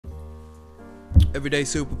Everyday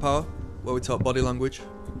Superpower, where we talk body language,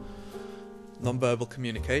 non-verbal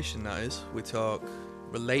communication, that is. We talk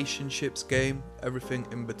relationships, game, everything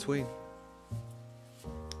in between.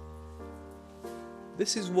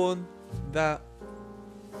 This is one that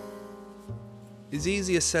is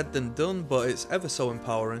easier said than done, but it's ever so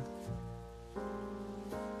empowering.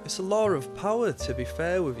 It's a law of power, to be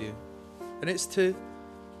fair with you, and it's to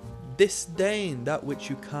disdain that which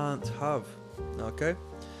you can't have. Okay?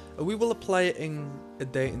 We will apply it in a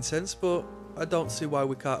dating sense, but I don't see why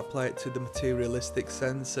we can't apply it to the materialistic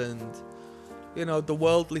sense and, you know, the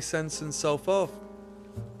worldly sense and so forth.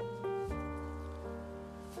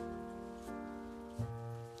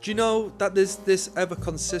 Do you know that there's this ever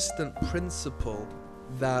consistent principle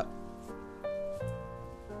that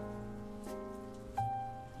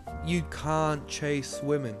you can't chase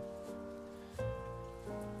women?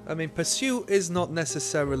 I mean, pursuit is not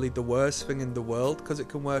necessarily the worst thing in the world, because it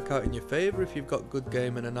can work out in your favour if you've got good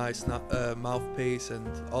game and a nice mouthpiece and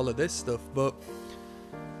all of this stuff, but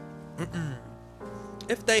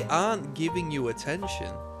if they aren't giving you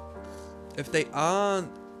attention, if they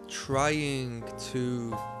aren't trying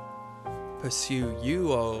to pursue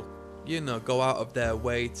you or, you know, go out of their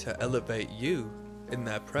way to elevate you in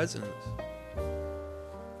their presence,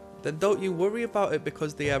 then don't you worry about it,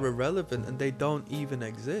 because they are irrelevant and they don't even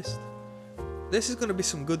exist. This is going to be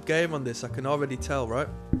some good game on this, I can already tell, right?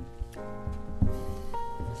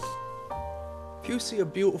 If you see a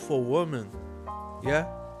beautiful woman, yeah,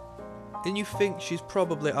 and you think she's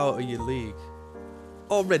probably out of your league,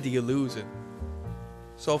 already you're losing.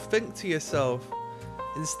 So think to yourself,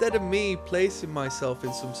 instead of me placing myself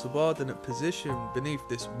in some subordinate position beneath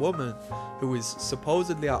this woman who is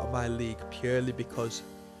supposedly out of my league purely because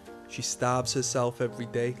she starves herself every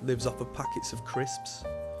day, lives off of packets of crisps,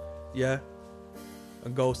 yeah,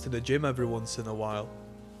 and goes to the gym every once in a while.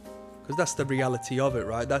 Because that's the reality of it,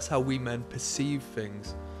 right? That's how we men perceive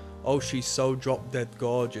things. Oh, she's so drop dead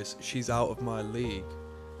gorgeous, she's out of my league.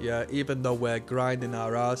 Yeah, even though we're grinding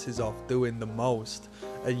our asses off doing the most,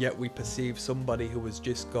 and yet we perceive somebody who has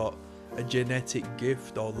just got a genetic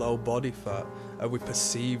gift or low body fat, and we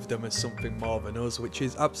perceive them as something more than us, which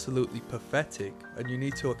is absolutely pathetic, and you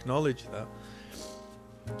need to acknowledge that.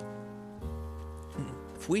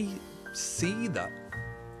 If we see that,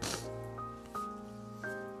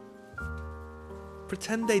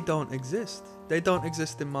 pretend they don't exist. They don't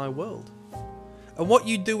exist in my world. And what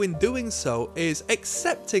you do in doing so is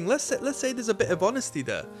accepting, let's say there's a bit of honesty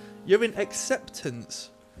there. You're in acceptance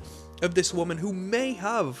of this woman who may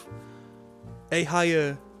have a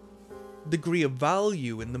higher degree of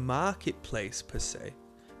value in the marketplace per se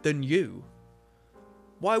than you.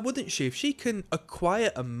 Why wouldn't she? If she can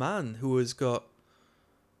acquire a man who has got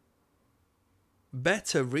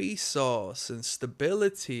better resource and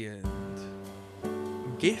stability and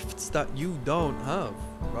gifts that you don't have,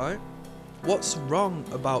 right? What's wrong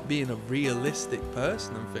about being a realistic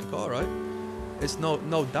person and think, alright, it's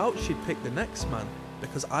no doubt she'd pick the next man,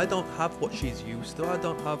 because I don't have what she's used to, I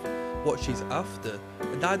don't have what she's after,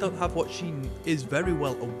 and I don't have what she is very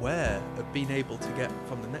well aware of being able to get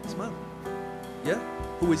from the next man, yeah,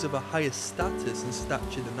 who is of a higher status and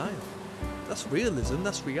stature than I am. That's realism,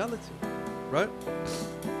 that's reality, right?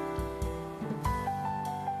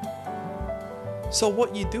 So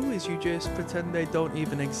what you do is you just pretend they don't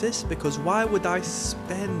even exist, because why would I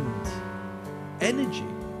spend energy?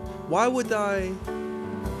 Why would I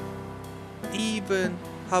even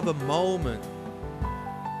have a moment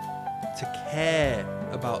to care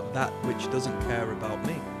about that which doesn't care about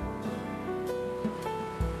me?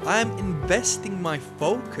 I am investing my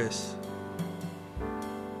focus,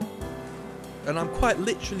 and I'm quite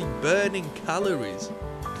literally burning calories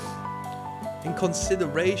in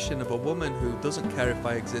consideration of a woman who doesn't care if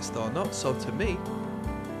I exist or not. So to me,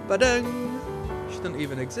 badang, she doesn't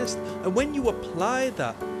even exist. And when you apply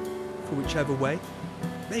that for whichever way,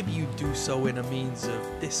 maybe you do so in a means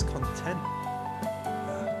of discontent,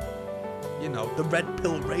 you know, the red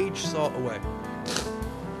pill rage sort of way.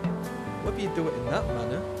 Whether you do it in that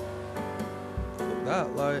manner, fuck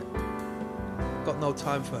that, like, got no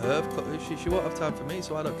time for her, she won't have time for me,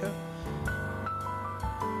 so I don't care.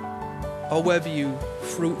 Or whether you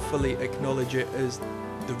fruitfully acknowledge it as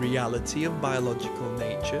the reality of biological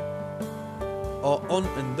nature, or on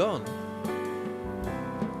and on,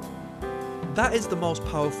 that is the most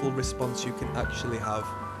powerful response you can actually have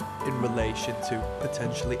in relation to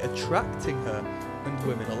potentially attracting her and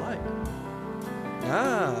women alike.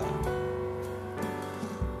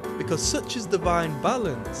 Because such is divine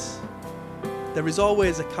balance, there is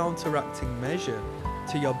always a counteracting measure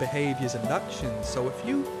to your behaviours and actions. So if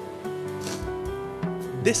you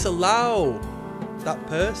disallow that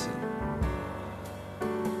person,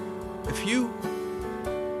 if you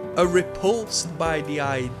are repulsed by the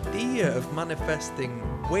idea of manifesting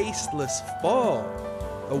wasteless thought,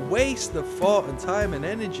 a waste of thought and time and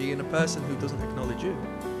energy in a person who doesn't acknowledge you,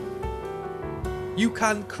 you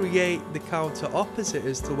can create the counter opposite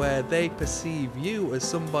as to where they perceive you as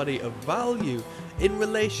somebody of value in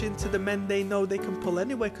relation to the men they know they can pull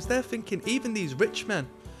anyway, because they're thinking, even these rich men,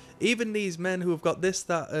 even these men who have got this,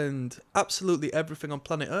 that and absolutely everything on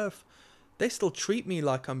planet Earth, they still treat me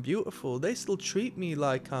like I'm beautiful. They still treat me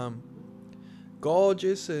like I'm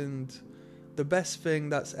gorgeous and the best thing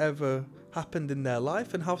that's ever happened in their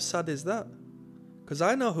life. And how sad is that? Because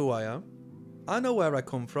I know who I am. I know where I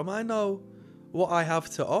come from. I know what I have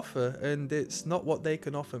to offer, and it's not what they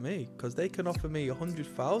can offer me, because they can offer me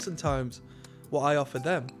 100,000 times what I offer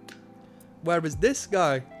them. Whereas this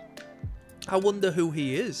guy, I wonder who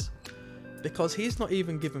he is, because he's not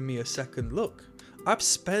even given me a second look. I've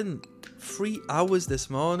spent 3 hours this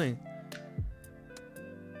morning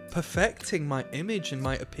perfecting my image and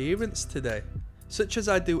my appearance today, such as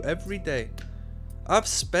I do every day. I've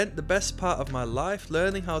spent the best part of my life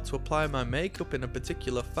learning how to apply my makeup in a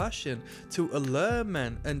particular fashion to allure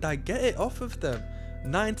men, and I get it off of them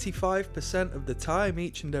 95% of the time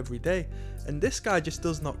each and every day. And this guy just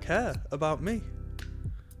does not care about me.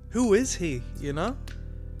 Who is he, you know?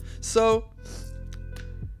 So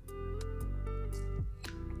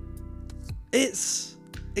it's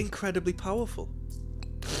incredibly powerful.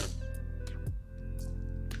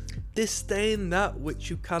 Disdain that which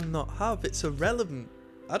you cannot have. It's irrelevant.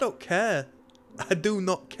 I don't care. I do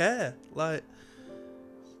not care. Like,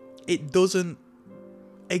 it doesn't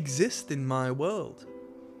exist in my world.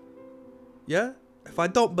 Yeah? If I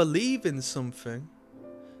don't believe in something,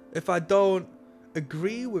 if I don't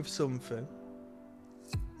agree with something,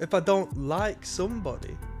 if I don't like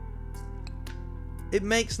somebody, it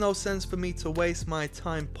makes no sense for me to waste my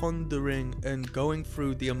time pondering and going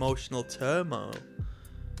through the emotional turmoil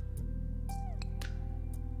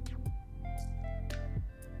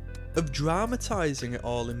of dramatizing it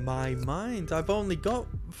all in my mind. I've only got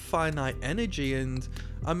finite energy, and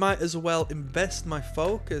I might as well invest my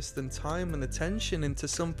focus and time and attention into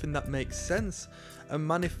something that makes sense and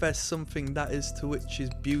manifest something that is to which is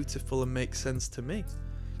beautiful and makes sense to me.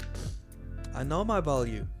 I know my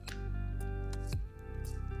value.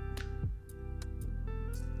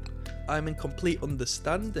 I'm in complete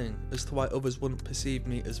understanding as to why others wouldn't perceive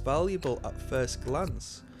me as valuable at first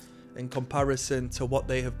glance, in comparison to what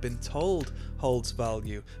they have been told holds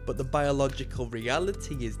value. But the biological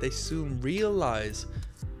reality is they soon realize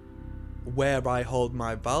where I hold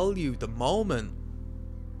my value the moment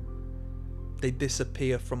they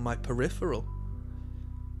disappear from my peripheral.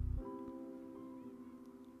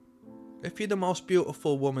 If you're the most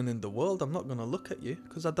beautiful woman in the world, I'm not going to look at you,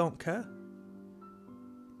 because I don't care.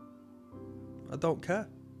 I don't care.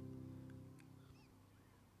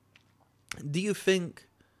 Do you think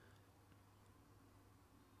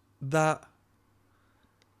that,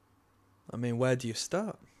 I mean, where do you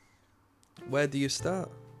start? Where do you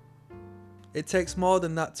start? It takes more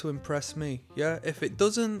than that to impress me, yeah? If it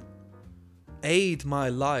doesn't aid my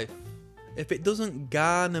life, if it doesn't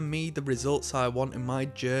garner me the results I want in my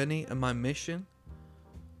journey and my mission,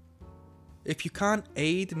 if you can't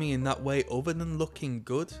aid me in that way other than looking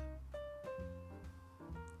good,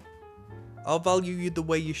 I'll value you the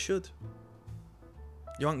way you should.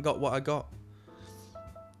 You ain't got what I got.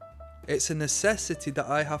 It's a necessity that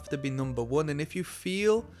I have to be number one. And if you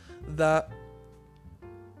feel that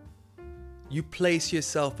you place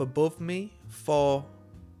yourself above me for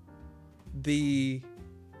the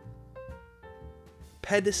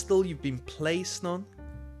pedestal you've been placed on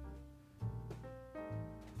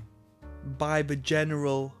by the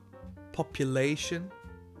general population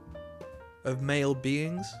of male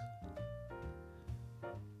beings,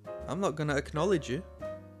 I'm not going to acknowledge you,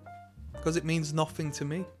 because it means nothing to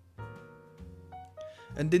me.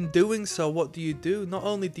 And in doing so, what do? Not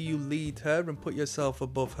only do you lead her and put yourself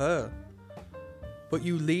above her, but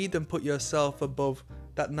you lead and put yourself above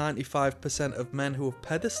that 95% of men who have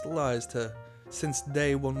pedestalized her since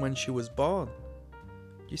day one when she was born.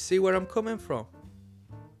 You see where I'm coming from?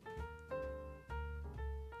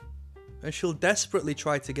 And she'll desperately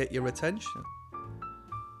try to get your attention.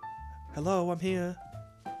 Hello, I'm here.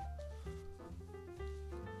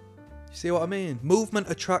 You see what I mean? Movement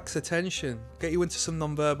attracts attention. Get you into some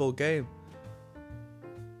non-verbal game.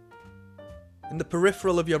 In the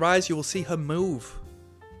peripheral of your eyes, you will see her move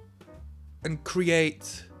and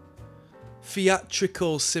create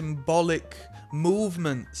theatrical, symbolic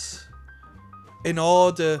movements in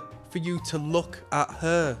order for you to look at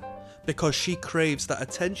her, because she craves that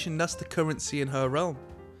attention. That's the currency in her realm.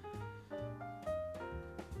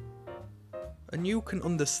 And you can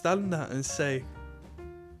understand that and say,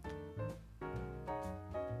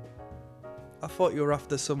 I thought you were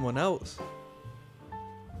after someone else.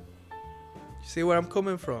 You see where I'm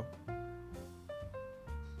coming from?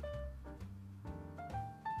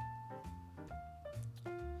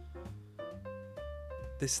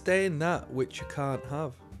 Disdain that which you can't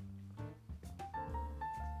have.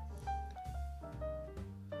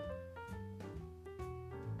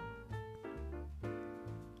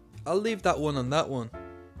 I'll leave that one on that one.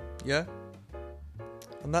 Yeah?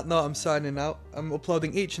 On that note, I'm signing out. I'm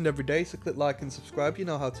uploading each and every day, so click like and subscribe. You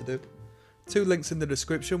know how to do. 2 links in the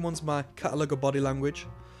description. One's my catalogue of body language.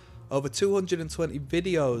 Over 220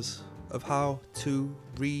 videos of how to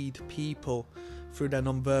read people through their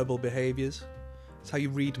non-verbal behaviours. It's how you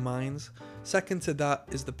read minds. Second to that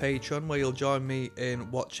is the Patreon, where you'll join me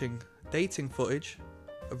in watching dating footage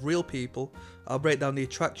of real people. I'll break down the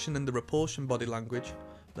attraction and the repulsion body language.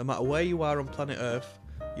 No matter where you are on planet Earth,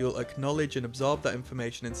 you'll acknowledge and absorb that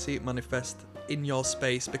information and see it manifest in your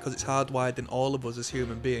space, because it's hardwired in all of us as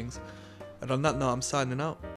human beings. And on that note, I'm signing out.